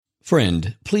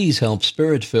Friend, please help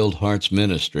Spirit-Filled Hearts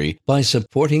Ministry by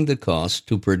supporting the cost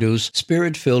to produce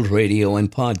Spirit-Filled Radio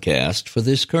and podcast for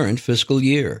this current fiscal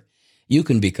year. You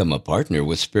can become a partner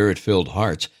with Spirit-Filled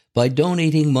Hearts by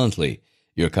donating monthly.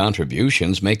 Your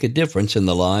contributions make a difference in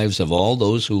the lives of all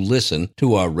those who listen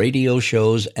to our radio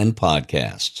shows and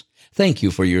podcasts. Thank you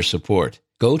for your support.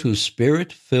 Go to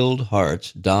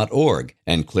spiritfilledhearts.org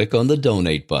and click on the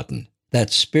donate button.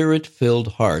 That's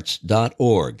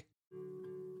spiritfilledhearts.org.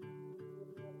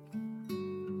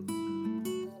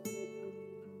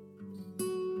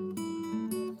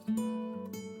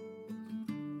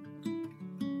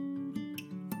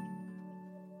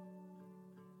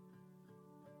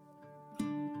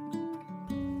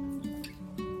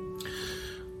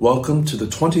 Welcome to the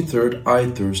 23rd I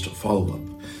Thirst follow-up.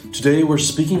 Today we're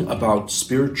speaking about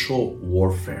spiritual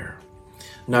warfare.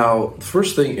 Now, the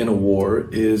first thing in a war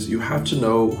is you have to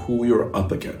know who you're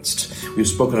up against. We've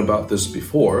spoken about this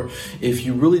before. If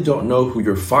you really don't know who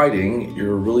you're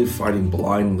really fighting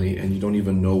blindly, and you don't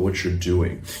even know what you're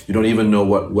doing. You don't even know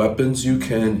what weapons you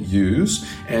can use,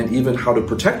 and even how to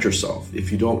protect yourself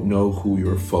if you don't know who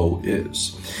your foe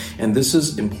is. And this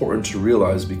is important to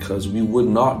realize because we would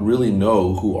not really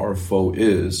know who our foe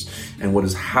is and what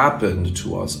has happened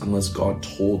to us unless God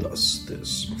told us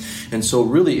this. And so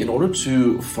really, in order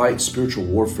to fight spiritual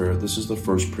warfare, this is the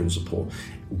first principle.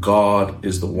 God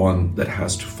is the one that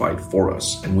has to fight for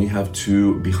us, and we have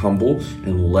to be humble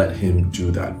and let him do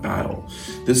that battle.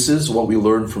 This is what we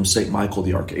learn from St. Michael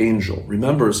the Archangel.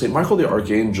 Remember, St. Michael the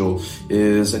Archangel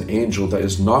is an angel that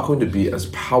is not going to be as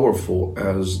powerful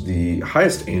as the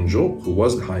highest angel, who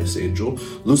was the highest angel,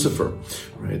 Lucifer.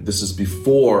 Right? This is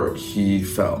before he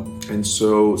fell. And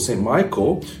so St.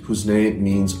 Michael, whose name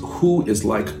means who is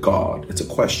like God, it's a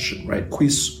question, right?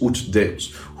 Quis ut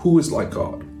Deus? Who is like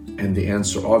God? And the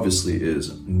answer obviously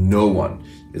is no one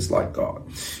is like God.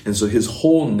 And so his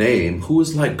whole name, who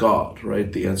is like God,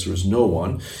 right? The answer is no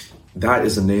one. That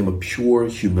is a name of pure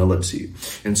humility.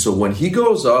 And so when he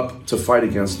goes up to fight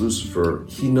against Lucifer,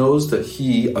 he knows that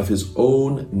he, of his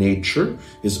own nature,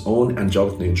 his own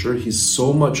angelic nature, he's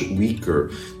so much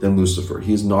weaker than Lucifer.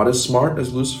 He is not as smart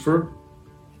as Lucifer.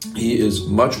 He is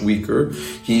much weaker.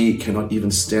 He cannot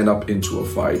even stand up into a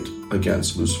fight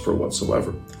against Lucifer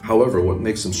whatsoever. However, what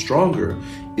makes him stronger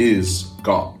is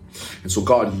God. And so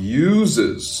God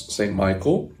uses St.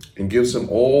 Michael and gives him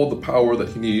all the power that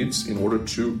he needs in order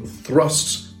to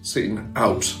thrust Satan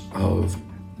out of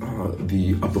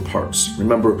the upper parts.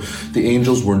 Remember, the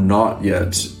angels were not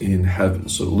yet in heaven.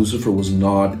 So Lucifer was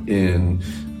not in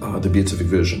the beatific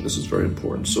vision. This is very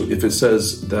important. So if it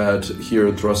says that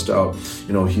here thrust out,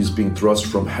 he's being thrust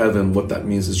from heaven, what that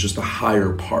means is just the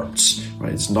higher parts,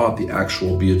 right? It's not the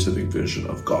actual beatific vision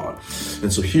of God.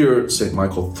 And so here, St.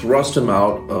 Michael thrust him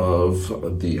out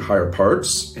of the higher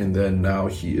parts, and then now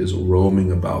he is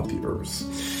roaming about the earth.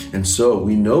 And so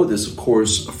we know this, of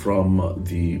course, from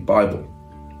the Bible.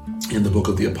 In the book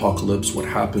of the Apocalypse, what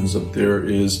happens up there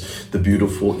is the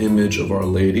beautiful image of Our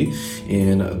Lady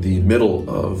in the middle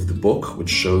of the book, which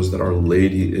shows that Our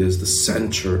Lady is the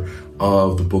center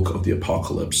of the book of the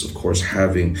Apocalypse, of course,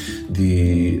 having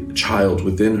the child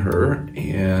within her.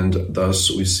 And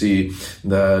thus we see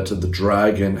that the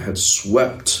dragon had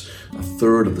swept a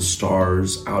third of the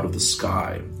stars out of the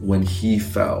sky when he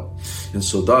fell. And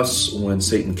so thus, when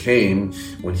Satan came,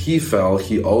 when he fell,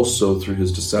 he also, through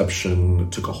his deception,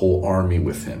 took a whole army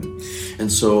with him. And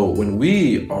so when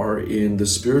we are in the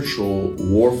spiritual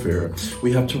warfare,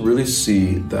 we have to really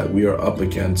see that we are up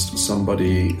against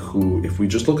somebody who, if we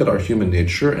just look at our human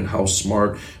nature and how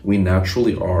smart we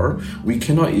naturally are, we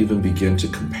cannot even begin to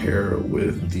compare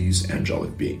with these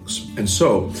angelic beings. And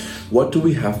so what do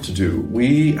we have to do?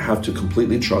 We have to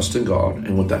completely trust in God.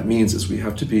 And what that means is we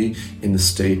have to be in the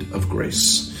state of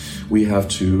grace. We have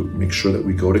to make sure that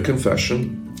we go to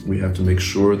confession. We have to make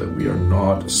sure that we are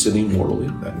not sinning mortally.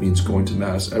 That means going to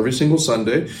Mass every single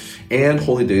Sunday and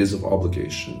holy days of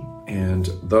obligation. And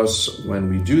thus, when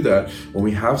we do that, when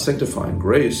we have sanctifying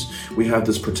grace, we have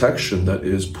this protection that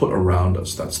is put around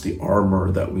us. That's the armor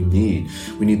that we need.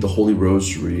 We need the Holy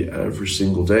Rosary every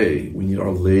single day. We need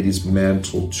Our Lady's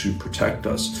mantle to protect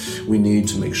us. We need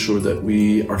to make sure that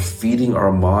we are feeding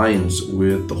our minds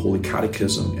with the Holy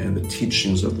Catechism and the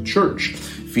teachings of the Church,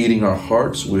 feeding our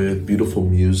hearts with beautiful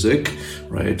music,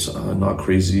 right? Not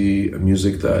crazy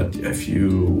music that if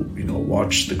you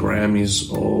watch the Grammys,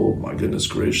 oh my goodness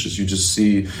gracious, you just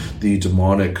see the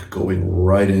demonic going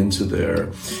right into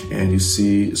there. And you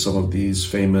see some of these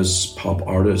famous pop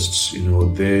artists,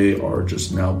 they are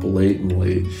just now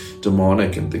blatantly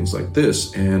demonic and things like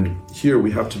this. And here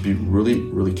we have to be really,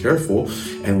 really careful,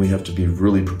 and we have to be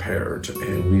really prepared.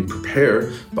 And we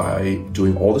prepare by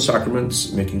doing all the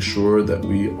sacraments, making sure that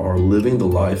we are living the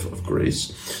life of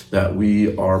grace, that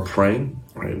we are praying.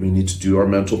 Right? We need to do our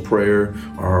mental prayer,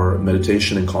 our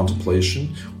meditation and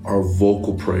contemplation, our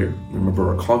vocal prayer. Remember,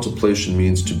 our contemplation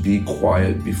means to be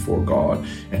quiet before God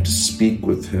and to speak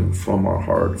with Him from our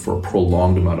heart for a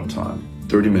prolonged amount of time,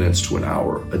 30 minutes to an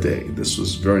hour a day. This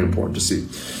was very important to see.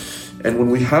 And when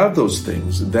we have those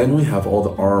things, then we have all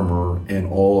the armor and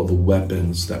all of the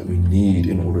weapons that we need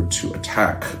in order to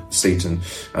attack Satan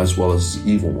as well as the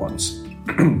evil ones.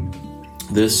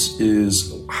 This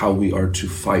is how we are to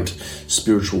fight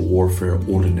spiritual warfare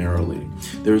ordinarily.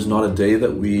 There is not a day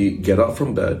that we get up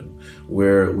from bed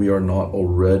where we are not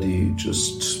already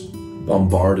just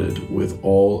bombarded with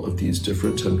all of these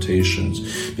different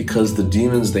temptations, because the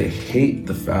demons, they hate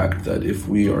the fact that if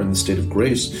we are in the state of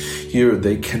grace here,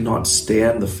 they cannot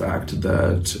stand the fact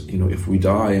that, if we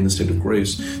die in the state of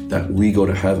grace, that we go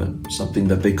to heaven, something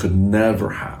that they could never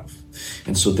have.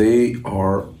 And so they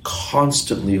are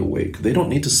constantly awake. They don't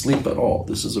need to sleep at all.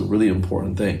 This is a really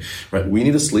important thing, right? We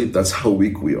need to sleep. That's how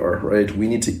weak we are, right? We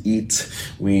need to eat.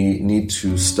 We need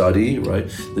to study, right?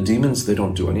 The demons, they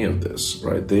don't do any of this,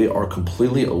 right? They are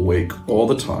completely awake all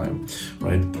the time,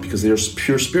 right? Because they are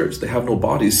pure spirits. They have no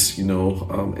bodies,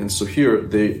 and so here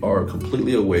they are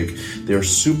completely awake. They are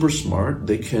super smart.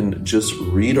 They can just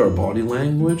read our body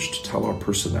language to tell our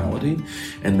personality,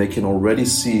 and they can already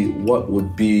see what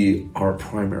would be our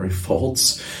primary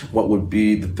faults, what would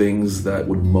be the things that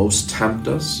would most tempt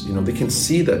us. They can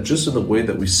see that just in the way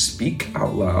that we speak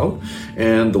out loud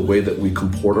and the way that we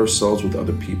comport ourselves with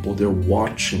other people. They're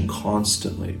watching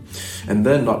constantly. And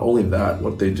then not only that,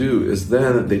 what they do is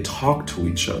then they talk to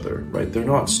each other, right? They're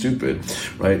not stupid,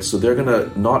 right? So they're going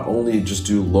to not only just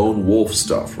do lone wolf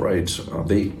stuff, right?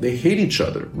 They hate each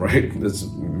other, right? That's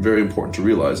very important to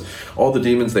realize. All the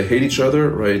demons, they hate each other,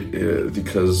 right?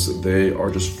 Because they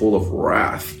are just full of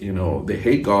wrath. They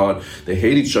hate God, they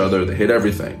hate each other, they hate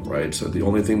everything, right? So the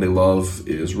only thing they love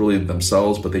is really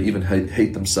themselves, but they even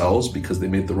hate themselves because they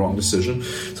made the wrong decision.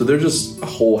 So they're just a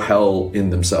whole hell in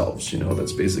themselves.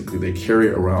 That's basically, they carry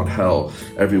around hell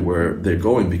everywhere they're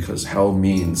going, because hell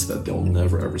means that they'll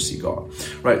never ever see God,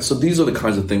 right? So these are the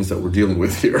kinds of things that we're dealing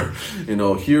with here.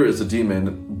 Here is a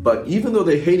demon, but even though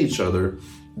they hate each other,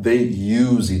 they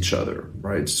use each other,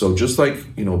 right? So just like,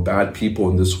 bad people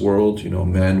in this world,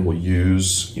 men will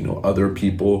use, other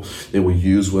people. They will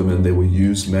use women. They will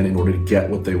use men in order to get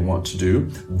what they want to do.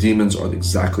 Demons are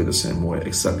exactly the same way,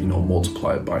 except,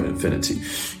 multiplied by an infinity.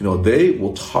 They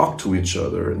will talk to each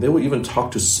other, and they will even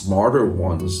talk to smarter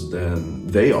ones than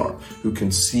they are, who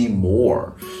can see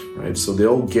more, right? So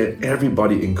they'll get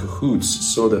everybody in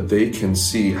cahoots so that they can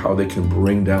see how they can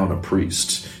bring down a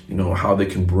priest, how they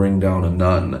can bring down a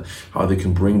nun, how they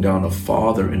can bring down a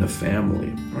father in a family,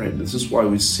 right? This is why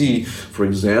we see, for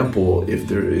example, if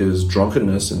there is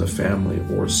drunkenness in the family,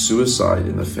 or suicide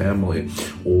in the family,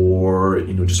 or,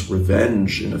 just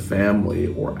revenge in a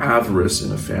family, or avarice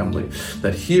in a family,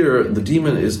 that here the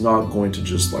demon is not going to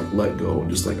just let go and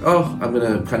just I'm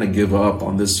going to kind of give up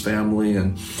on this family,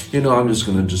 and, I'm just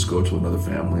going to just go to another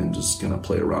family and just going to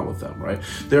play around with them, right?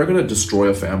 They're going to destroy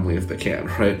a family if they can,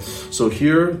 right? So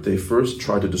here, they first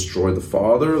try to destroy the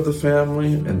father of the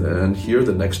family, and then here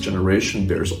the next generation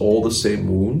bears all the same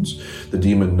wounds. The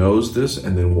demon knows this,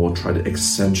 and then will try to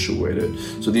accentuate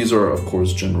it. So these are, of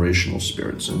course, generational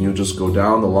spirits, and you just go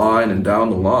down the line, and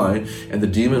the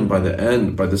demon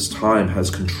by this time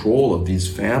has control of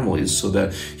these families, so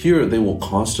that here they will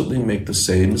constantly make the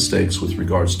same mistakes with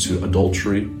regards to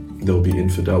adultery. There will be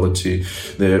infidelity.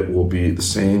 There will be the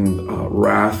same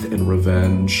wrath and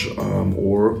revenge,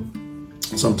 or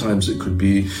sometimes it could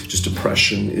be just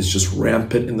depression is just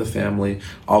rampant in the family,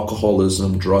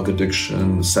 alcoholism, drug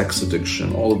addiction, sex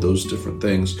addiction, all of those different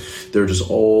things. They're just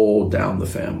all down the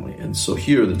family. And so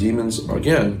here the demons are,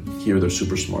 again, here they're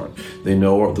super smart. They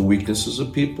know the weaknesses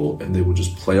of people, and they will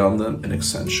just play on them and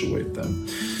accentuate them.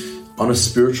 On a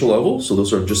spiritual level, so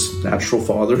those are just natural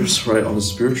fathers, right? On a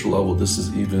spiritual level, this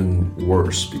is even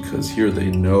worse, because here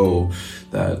they know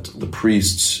that the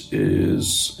priest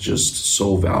is just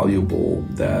so valuable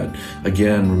that,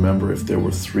 again, remember, if there were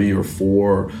 3 or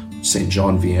 4 St.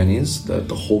 John Vianney's, that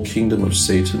the whole kingdom of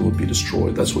Satan would be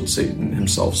destroyed. That's what Satan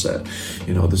himself said.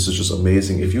 This is just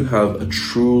amazing. If you have a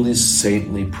truly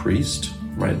saintly priest,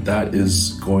 right, that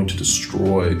is going to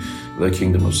destroy the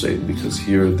kingdom of Satan, because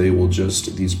here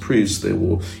these priests, they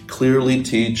will clearly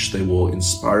teach, they will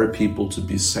inspire people to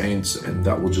be saints, and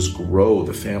that will just grow.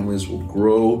 The families will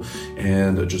grow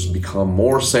and just become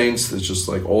more saints. It's just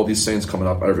like all these saints coming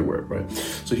up everywhere, right?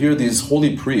 So here these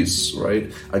holy priests,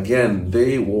 right, again,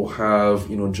 they will have,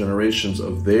 generations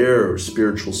of their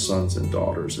spiritual sons and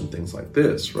daughters and things like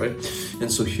this, right?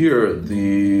 And so here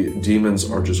the demons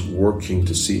are just working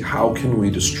to see how can we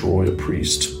destroy a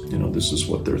priest. This is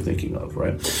what they're thinking of,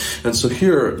 right? And so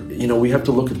here, we have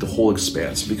to look at the whole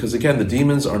expanse, because again, the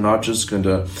demons are not just going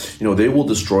to, they will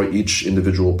destroy each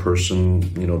individual person,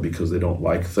 because they don't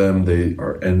like them. They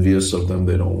are envious of them.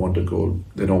 They don't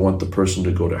want the person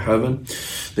to go to heaven.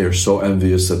 They are so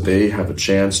envious that they have a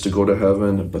chance to go to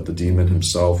heaven, but the demon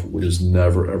himself is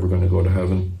never, ever going to go to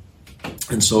heaven.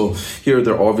 And so here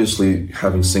they're obviously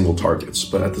having single targets,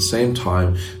 but at the same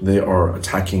time, they are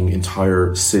attacking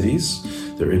entire cities.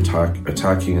 They're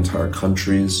attacking entire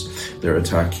countries. They're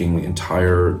attacking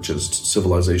entire just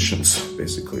civilizations,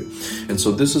 basically. And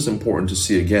so this is important to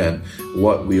see again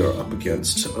what we are up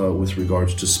against with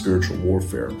regards to spiritual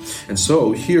warfare. And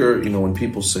so here, when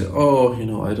people say,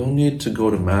 I don't need to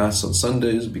go to Mass on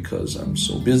Sundays because I'm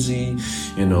so busy,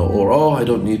 or, I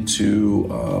don't need to,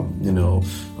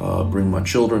 bring my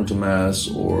children to Mass,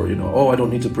 or, I don't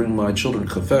need to bring my children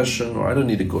to confession, or I don't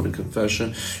need to go to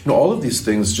confession. all of these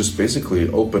things just basically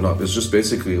open up. It's just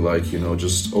basically like,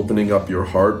 just opening up your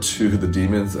heart to the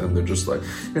demons, and they're just like,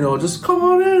 just come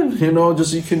on in,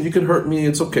 just you can hurt me,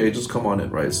 it's okay, just come on in,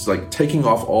 right? It's like taking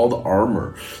off all the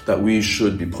armor that we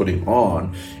should be putting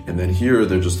on, and then here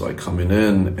they're just like coming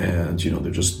in and,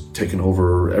 they're just taking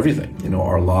over everything,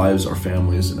 our lives, our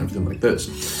families, and everything like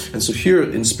this. And so here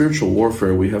in spiritual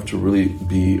warfare, we have to really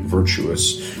be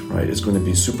virtuous, right? It's going to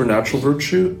be supernatural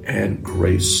virtue and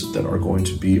grace that are going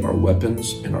to be our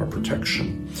weapons and our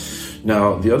protection.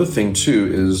 Now, the other thing too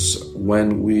is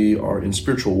when we are in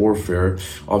spiritual warfare,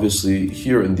 obviously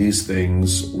here in these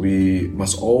things, we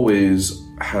must always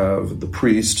have the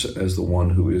priest as the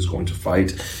one who is going to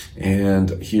fight.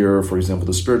 And here, for example,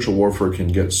 the spiritual warfare can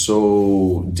get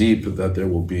so deep that there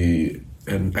will be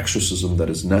an exorcism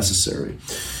that is necessary.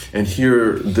 And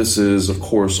here, this is, of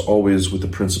course, always with the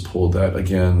principle that,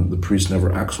 again, the priest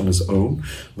never acts on his own,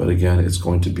 but again, it's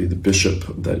going to be the bishop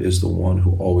that is the one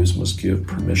who always must give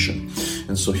permission.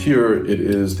 And so here it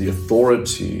is the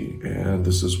authority, and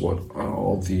this is what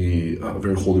all the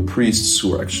very holy priests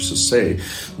who are exorcists say,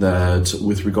 that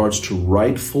with regards to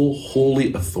rightful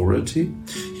holy authority,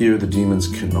 here the demons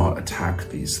cannot attack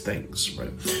these things,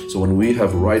 right? So when we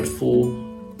have rightful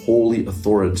holy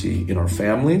authority in our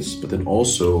families, but then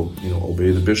also, obey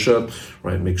the bishop,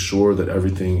 right? Make sure that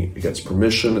everything gets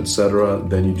permission, etc.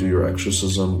 Then you do your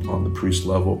exorcism on the priest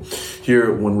level.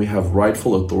 Here, when we have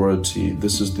rightful authority,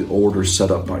 this is the order set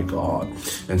up by God.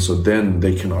 And so then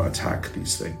they cannot attack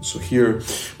these things. So here,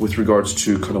 with regards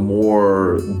to kind of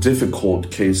more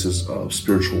difficult cases of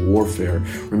spiritual warfare,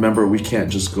 remember, we can't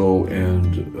just go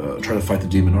and try to fight the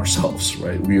demon ourselves,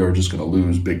 right? We are just going to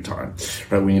lose big time,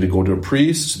 right? We need to go to a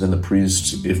priest. Then the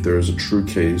priest, if there is a true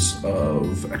case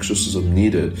of exorcism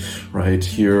needed, right,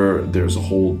 here there's a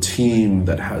whole team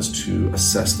that has to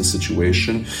assess the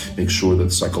situation, make sure that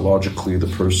psychologically the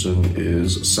person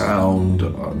is sound,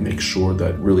 make sure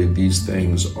that really these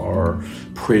things are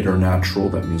preternatural,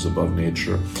 that means above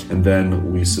nature, and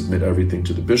then we submit everything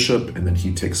to the bishop, and then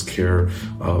he takes care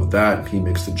of that, he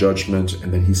makes the judgment,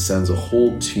 and then he sends a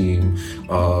whole team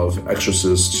of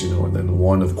exorcists, and then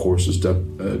one, of course, is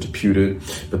deputed,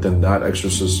 but then that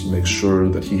exorcist makes sure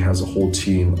that he has a whole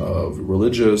team of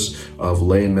religious, of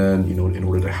laymen, in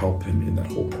order to help him in that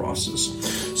whole process.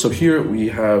 So here we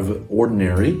have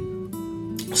ordinary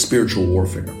spiritual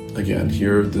warfare. Again,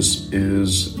 here this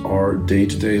is our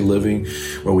day-to-day living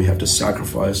where we have to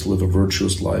sacrifice, live a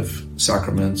virtuous life,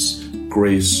 sacraments,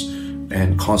 grace,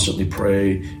 and constantly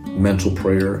pray, mental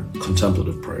prayer,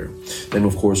 contemplative prayer. Then,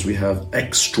 of course, we have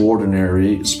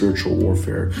extraordinary spiritual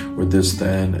warfare, where this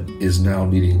then is now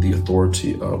needing the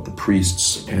authority of the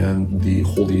priests and the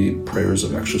holy prayers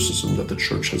of exorcism that the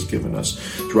church has given us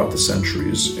throughout the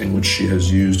centuries, in which she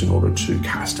has used in order to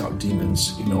cast out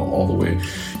demons, all the way,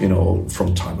 from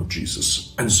the time of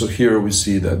Jesus. And so here we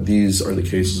see that these are the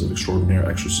cases of extraordinary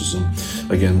exorcism.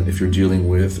 Again, if you're dealing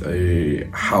with a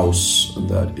house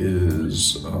that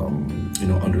is,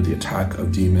 under the attack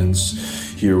of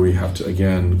demons, here we have to,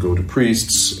 again, go to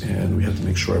priests, and we have to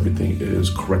make sure everything is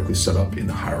correctly set up in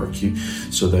the hierarchy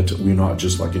so that we're not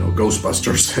just like,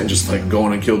 Ghostbusters and just like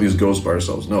going and kill these ghosts by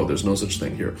ourselves. No, there's no such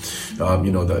thing here.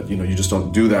 You just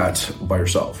don't do that by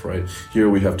yourself, right? Here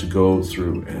we have to go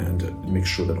through and make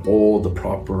sure that all the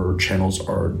proper channels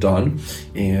are done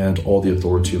and all the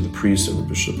authority of the priest and the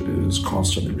bishop is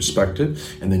constantly respected.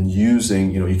 And then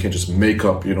using, you can't just make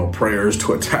up, prayers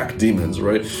to attack demons,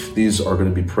 right? These are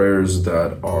going to be prayers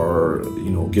that are,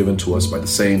 given to us by the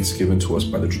saints, given to us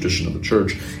by the tradition of the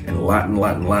church, and Latin,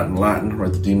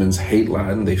 right? The demons hate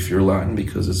Latin. They fear Latin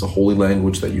because it's a holy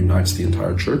language that unites the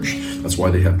entire church. That's why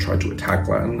they have tried to attack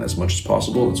Latin as much as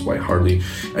possible. That's why hardly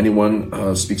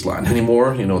anyone speaks Latin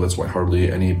anymore. That's why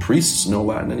hardly any priests know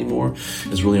Latin anymore.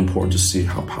 It's really important to see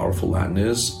how powerful Latin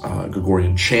is.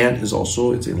 Gregorian chant is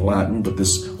also, it's in Latin, but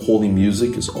this holy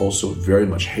music is also very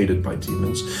much hated by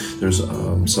demons. There's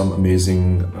some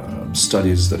amazing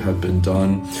studies that have been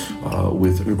done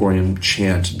with Gregorian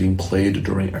chant being played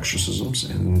during exorcisms,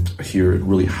 and here it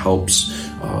really helps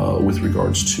with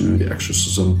regards to the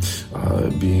exorcism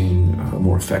being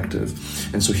more effective.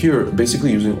 And so here,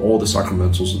 basically using all the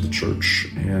sacramentals of the church,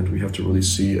 and we have to really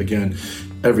see, again,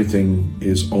 everything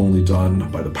is only done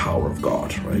by the power of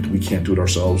God, right? We can't do it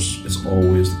ourselves. It's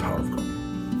always the power of God.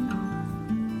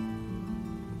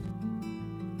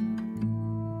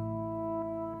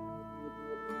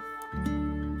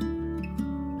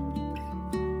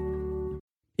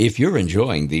 If you're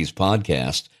enjoying these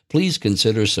podcasts, please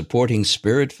consider supporting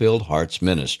Spirit-Filled Hearts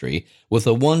Ministry with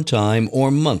a one-time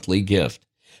or monthly gift.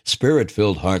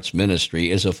 Spirit-Filled Hearts Ministry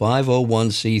is a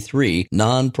 501c3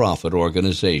 nonprofit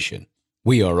organization.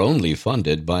 We are only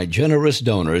funded by generous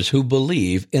donors who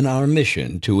believe in our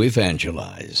mission to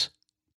evangelize.